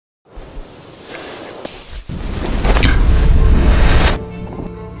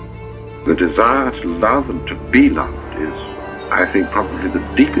The desire to love and to be loved is, I think, probably the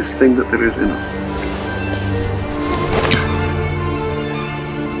deepest thing that there is in us.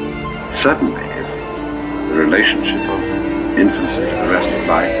 Certainly, if the relationship of infancy to the rest of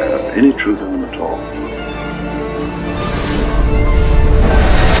life have any truth in them at all,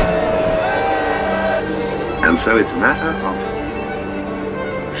 and so it's a matter of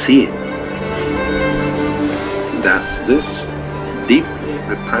seeing that this deeply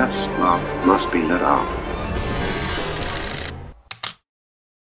repressed love must be let out.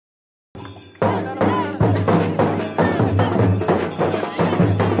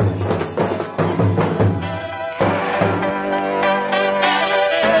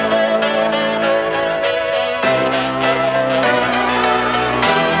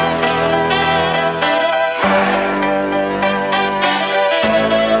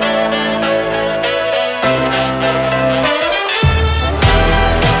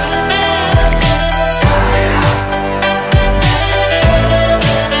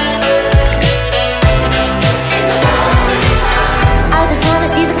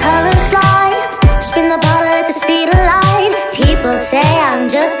 Say I'm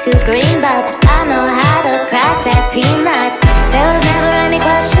just too green, but I know how to crack that peanut. There was never any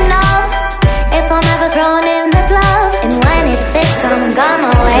question of if I'm ever thrown in the glove. And when it fits, I'm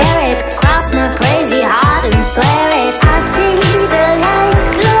gonna wear it. Cross my crazy heart and swear it. I see the lights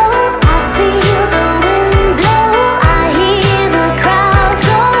glow, I feel the wind blow, I hear the crowd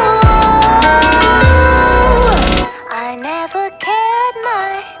go. I never cared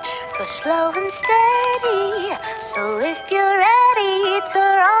much for slow and steady, so if you're ready to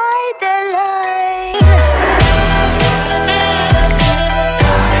ride the line,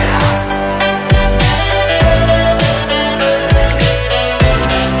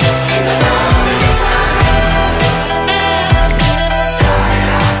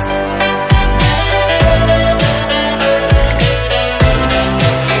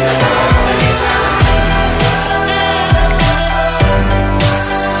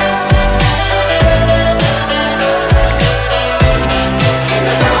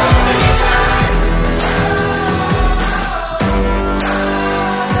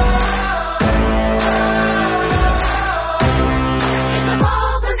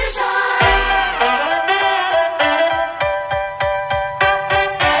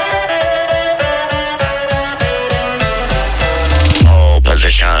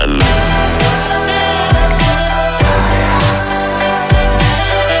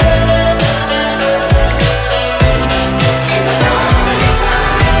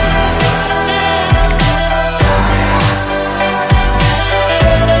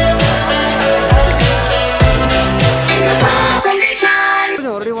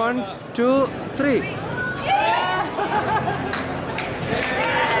 Ready, 1, 2, 3.